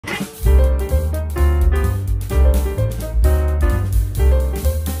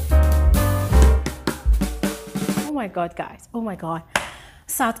my God, guys. Oh my God.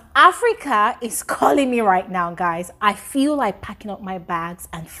 South Africa is calling me right now, guys. I feel like packing up my bags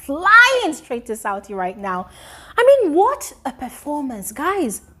and flying straight to Saudi right now. I mean, what a performance,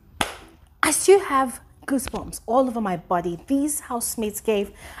 guys. I still have goosebumps all over my body. These housemates gave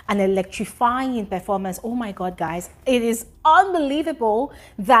an electrifying performance. Oh my God, guys. It is unbelievable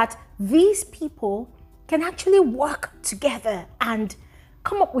that these people can actually work together and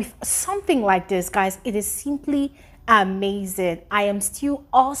come up with something like this, guys. It is simply amazing. I am still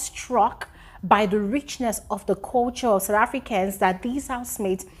awestruck by the richness of the culture of South Africans that these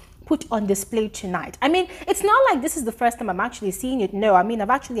housemates put on display tonight. I mean, it's not like this is the first time I'm actually seeing it. No, I mean,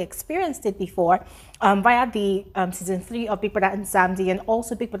 I've actually experienced it before via the season 3 of Brother Mzansi and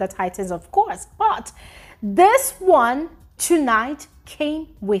also Brother Titans, of course. But this one tonight came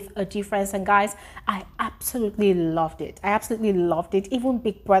with a difference, and guys, I absolutely loved it. I absolutely loved it. Even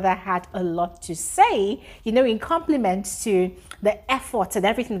Big Brother had a lot to say, you know, in compliment to the efforts and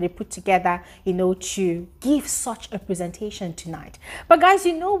everything they put together, you know, to give such a presentation tonight. But guys,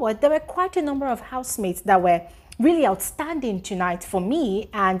 you know what? There were quite a number of housemates that were really outstanding tonight for me,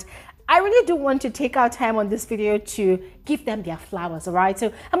 and I really do want to take our time on this video to give them their flowers, all right?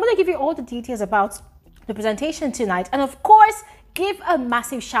 So I'm going to give you all the details about the presentation tonight, and of course give a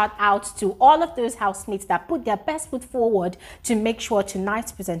massive shout out to all of those housemates that put their best foot forward to make sure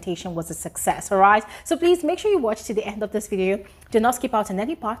tonight's presentation was a success. All right, so please make sure you watch to the end of this video. Do not skip out on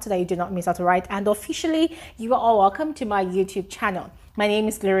any part so that you do not miss out. All right, and officially you are all welcome to my YouTube channel. My name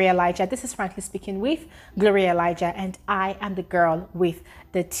is Gloria Elijah. This is Frankly Speaking with Gloria Elijah, and I am the girl with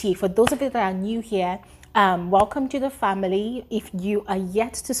the T. For those of you that are new here, welcome to the family. If you are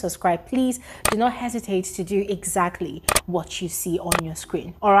yet to subscribe, please do not hesitate to do exactly what you see on your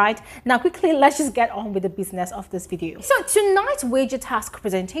screen. All right, now quickly, let's just get on with the business of this video. So tonight's wager task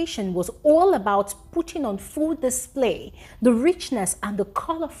presentation was all about putting on full display the richness and the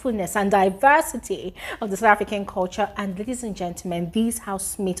colorfulness and diversity of the South African culture. And ladies and gentlemen, these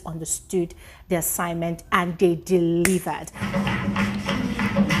housemates understood the assignment and they delivered.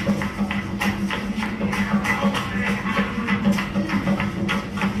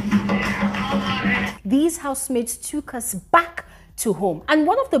 These housemates took us back to home. And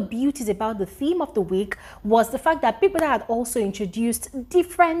one of the beauties about the theme of the week was the fact that people had also introduced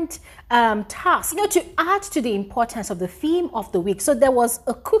different tasks, you know, to add to the importance of the theme of the week. So there was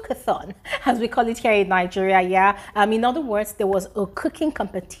a cookathon, as we call it here in Nigeria. Yeah, in other words, there was a cooking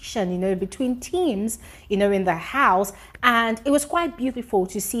competition, you know, between teams, you know, in the house. And it was quite beautiful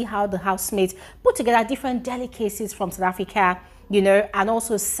to see how the housemates put together different delicacies from South Africa, you know, and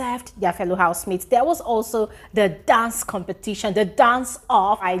also served their fellow housemates. There was also the dance competition, the dance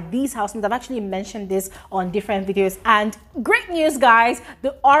off. These housemates, I've actually mentioned this on different videos, and great news, guys,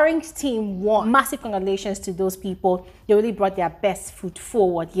 the orange team won. Massive congratulations to those people. They really brought their best foot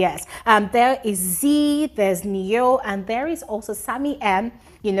forward. Yes, there is Z, there's Neo, and there is also Sammy M,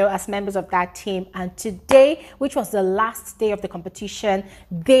 you know, as members of that team. And today, which was the last day of the competition,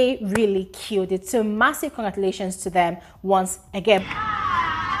 they really killed it. So massive congratulations to them once again.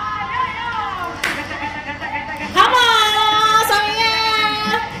 Come on,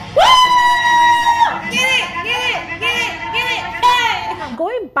 Sammy! Woo! Get it! Hey!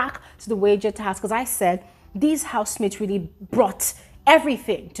 Going back to the wager task, as I said, these housemates really brought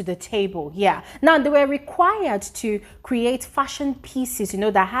everything to the table. Yeah, now they were required to create fashion pieces, you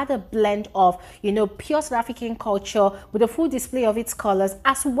know, that had a blend of, you know, pure South African culture with a full display of its colors,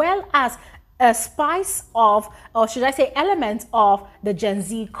 as well as a spice of, or should I say elements of, the Gen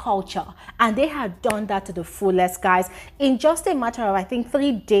Z culture. And they had done that to the fullest, guys. In just a matter of, I think,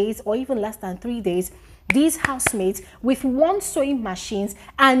 3 days or even less than 3 days, these housemates, with one sewing machines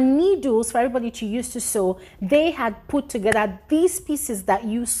and needles for everybody to use to sew, they had put together these pieces that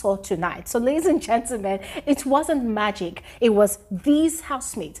you saw tonight. So ladies and gentlemen, it wasn't magic. It was these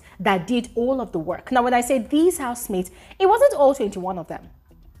housemates that did all of the work. Now, when I say these housemates, it wasn't all 21 of them.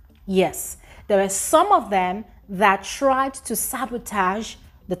 Yes, there were some of them that tried to sabotage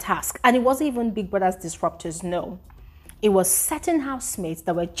the task. And it wasn't even Big Brother's disruptors, no. It was certain housemates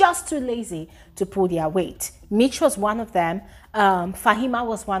that were just too lazy to pull their weight. Mitch was one of them. Fahima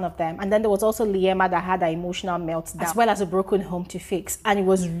was one of them. And then there was also Liema that had an emotional meltdown, as well as a broken home to fix. And it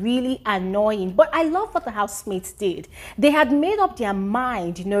was really annoying. But I love what the housemates did. They had made up their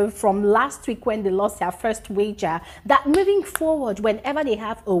mind, you know, from last week when they lost their first wager, that moving forward, whenever they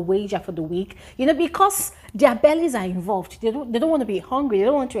have a wager for the week, you know, because their bellies are involved, they don't want to be hungry. They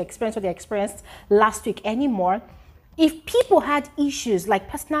don't want to experience what they experienced last week anymore. if people had issues, like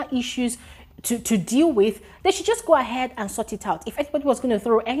personal issues to deal with, they should just go ahead and sort it out. If anybody was going to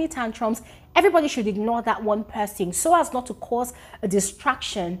throw any tantrums, everybody should ignore that one person so as not to cause a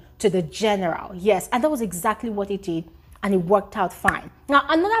distraction to the general. Yes, and that was exactly what it did, and it worked out fine. Now,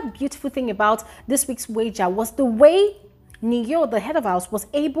 another beautiful thing about this week's wager was the way Nigel, the head of house, was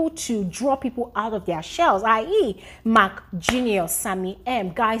able to draw people out of their shells, i.e. Mcjunior, Sammy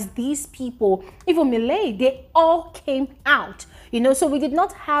M. Guys, these people, even Millet, they all came out. You know, so we did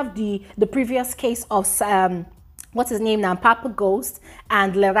not have the previous case of what's his name now, Papa Ghost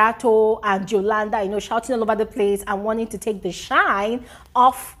and Lerato and Yolanda, you know, shouting all over the place and wanting to take the shine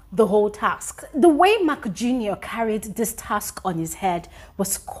off the whole task. The way Mcjunior carried this task on his head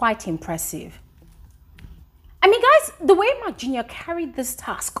was quite impressive. I mean, guys, the way Mcjunior carried this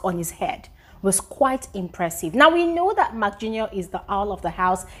task on his head was quite impressive. Now, we know that Mcjunior is the owl of the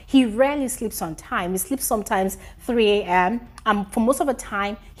house. He rarely sleeps on time. He sleeps sometimes 3 a.m. For most of the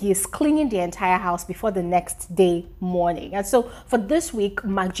time, he is cleaning the entire house before the next day morning. And so for this week,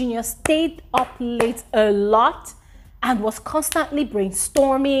 Mcjunior stayed up late a lot and was constantly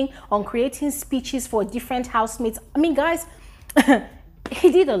brainstorming on creating speeches for different housemates. I mean, guys, he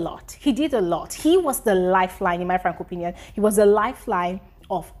did a lot. He did a lot. He was the lifeline, in my frank opinion. He was the lifeline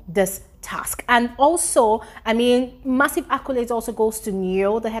of this task. And also, I mean, massive accolades also goes to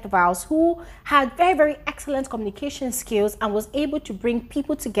Neo, the head of house, who had very, very excellent communication skills and was able to bring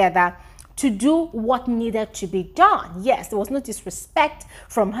people together to do what needed to be done. Yes, there was no disrespect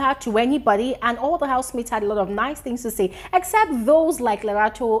from her to anybody, and all the housemates had a lot of nice things to say, except those like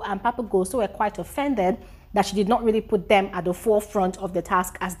Lerato and Papa Ghost, who were quite offended that she did not really put them at the forefront of the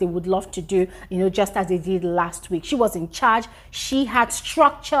task as they would love to do, you know, just as they did last week. She was in charge, she had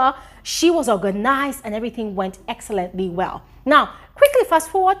structure, she was organized, and everything went excellently well. Now, quickly fast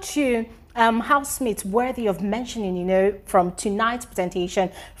forward to housemates worthy of mentioning, you know, from tonight's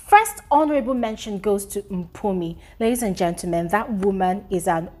presentation. First honorable mention goes to Mpumi. Ladies and gentlemen, that woman is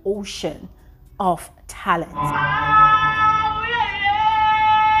an ocean of talent.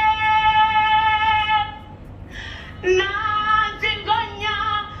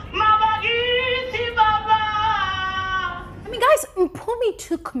 I mean, guys, Mpumi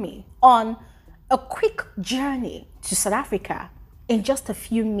took me on a quick journey to South Africa in just a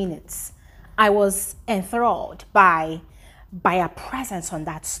few minutes. I was enthralled by her presence on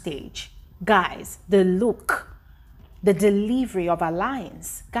that stage. Guys, the look, the delivery of her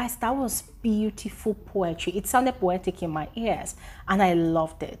lines. Guys, that was beautiful poetry. It sounded poetic in my ears, and I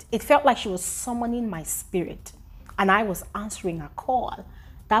loved it. It felt like she was summoning my spirit, and I was answering her call.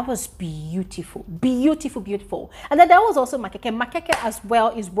 That was beautiful, beautiful, beautiful. And then there was also Makeke. Makeke as well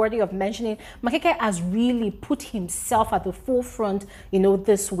is worthy of mentioning. Makeke has really put himself at the forefront, you know,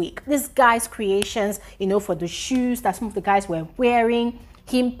 this week. This guy's creations, you know, for the shoes that some of the guys were wearing,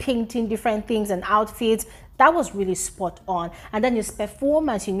 him painting different things and outfits, that was really spot on. And then his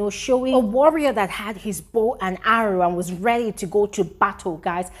performance, you know, showing a warrior that had his bow and arrow and was ready to go to battle,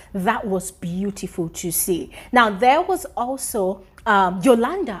 guys. That was beautiful to see. Now, there was also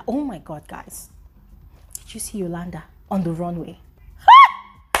Yolanda. Oh my God, guys. Did you see Yolanda on the runway?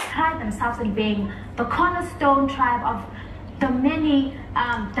 Pride themselves in being the cornerstone tribe of the many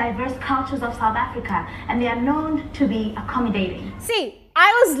diverse cultures of South Africa, and they are known to be accommodating. See,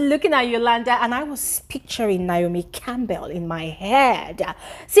 I was looking at Yolanda and I was picturing Naomi Campbell in my head.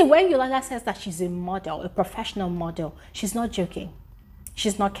 See, when Yolanda says that she's a model, a professional model, she's not joking.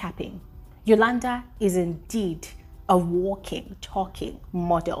 She's not capping. Yolanda is indeed a walking, talking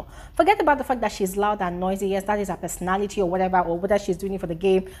model. Forget about the fact that she's loud and noisy. Yes, that is her personality or whatever, or whether she's doing it for the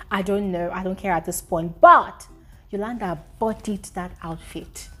game. I don't know. I don't care at this point. But Yolanda bodied that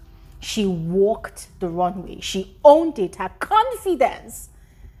outfit. She walked the runway. She owned it. Her confidence.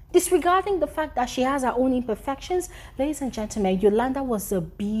 Disregarding the fact that she has her own imperfections, ladies and gentlemen, Yolanda was a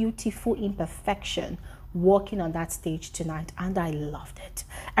beautiful imperfection walking on that stage tonight, and I loved it.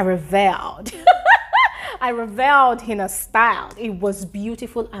 I reveled. I reveled in her style. It was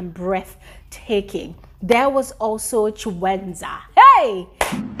beautiful and breathtaking. There was also Chiwenza. Hey!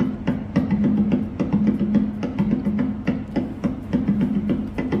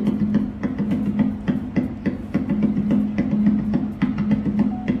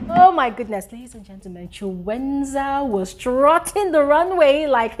 Oh my goodness, ladies and gentlemen, Chiwenza was trotting the runway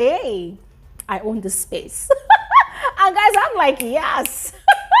like, hey, I own this space. And guys, I'm like, yes.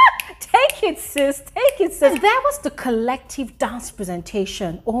 Take it, sis. Take it, sis. There was the collective dance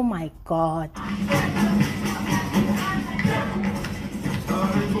presentation. Oh my God.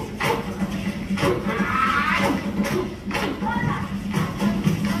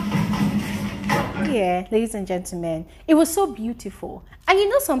 here, ladies and gentlemen, it was so beautiful. And you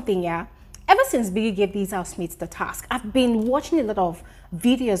know something, yeah? Ever since Biggie gave these housemates the task, I've been watching a lot of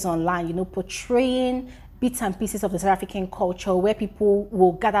videos online, you know, portraying bits and pieces of the South African culture where people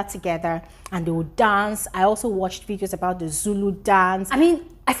will gather together and they will dance. I also watched videos about the Zulu dance. I mean,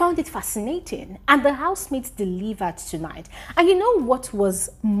 I found it fascinating, and the housemates delivered tonight. And you know what was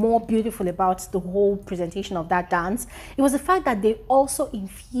more beautiful about the whole presentation of that dance? It was the fact that they also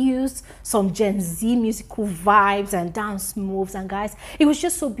infused some Gen Z musical vibes and dance moves. And guys, it was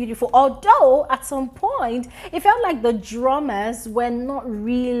just so beautiful. Although at some point it felt like the drummers were not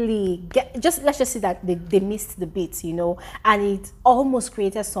really let's just say that they missed the beats, you know, and it almost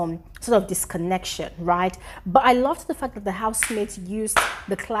created some sort of disconnection, right? But I loved the fact that the housemates used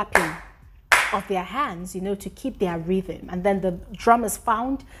the clapping of their hands, you know, to keep their rhythm, and then the drummers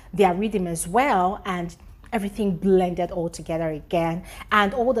found their rhythm as well, and everything blended all together again,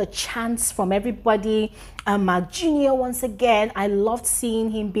 and all the chants from everybody. Mcjunior, once again, I loved seeing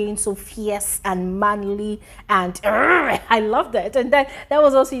him being so fierce and manly, and I loved it. And then that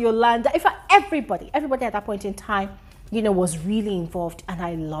was also Yolanda. In fact, everybody at that point in time, you know, was really involved, and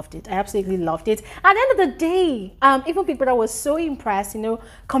I loved it. I absolutely loved it. At the end of the day, even people that were so impressed, you know,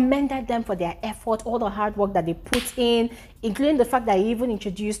 commended them for their effort, all the hard work that they put in, including the fact that he even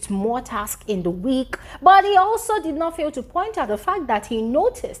introduced more tasks in the week. But he also did not fail to point out the fact that he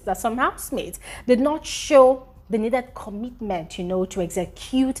noticed that some housemates did not show the needed commitment, you know, to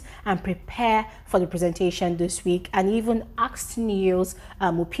execute and prepare for the presentation this week, and even asked Neil's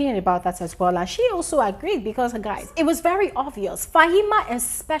opinion about that as well. And she also agreed, because guys, it was very obvious. Fahima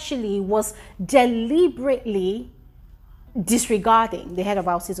especially was deliberately disregarding the head of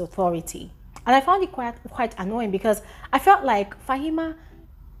house's authority. And I found it quite annoying, because I felt like, Fahima,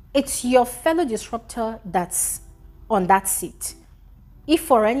 it's your fellow disruptor that's on that seat. If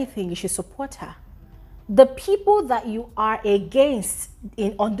for anything, you should support her. The people that you are against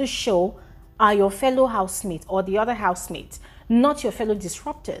on the show are your fellow housemates or the other housemates, not your fellow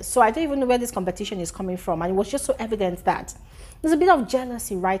disruptors. So I don't even know where this competition is coming from. And it was just so evident that there's a bit of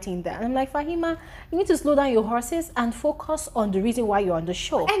jealousy right in there. And I'm like, Fahima, you need to slow down your horses and focus on the reason why you're on the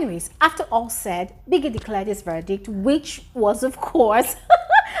show. Anyways, after all said, Biggie declared his verdict, which was, of course,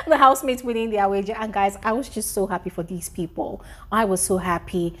 the housemates winning their wager. And guys, I was just so happy for these people. I was so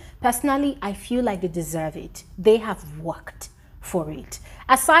happy. Personally, I feel like they deserve it. They have worked for it.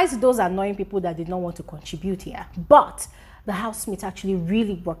 Aside those annoying people that did not want to contribute here. But the housemates actually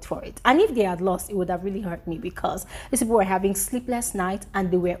really worked for it. And if they had lost, it would have really hurt me, because these people were having sleepless nights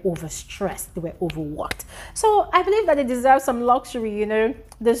and they were overstressed, they were overworked. So I believe that they deserve some luxury, you know,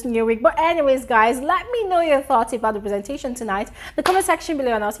 this new week. But anyways, guys, let me know your thoughts about the presentation tonight in the comment section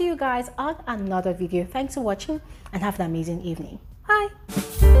below, and I'll see you guys on another video. Thanks for watching, and have an amazing evening. Bye.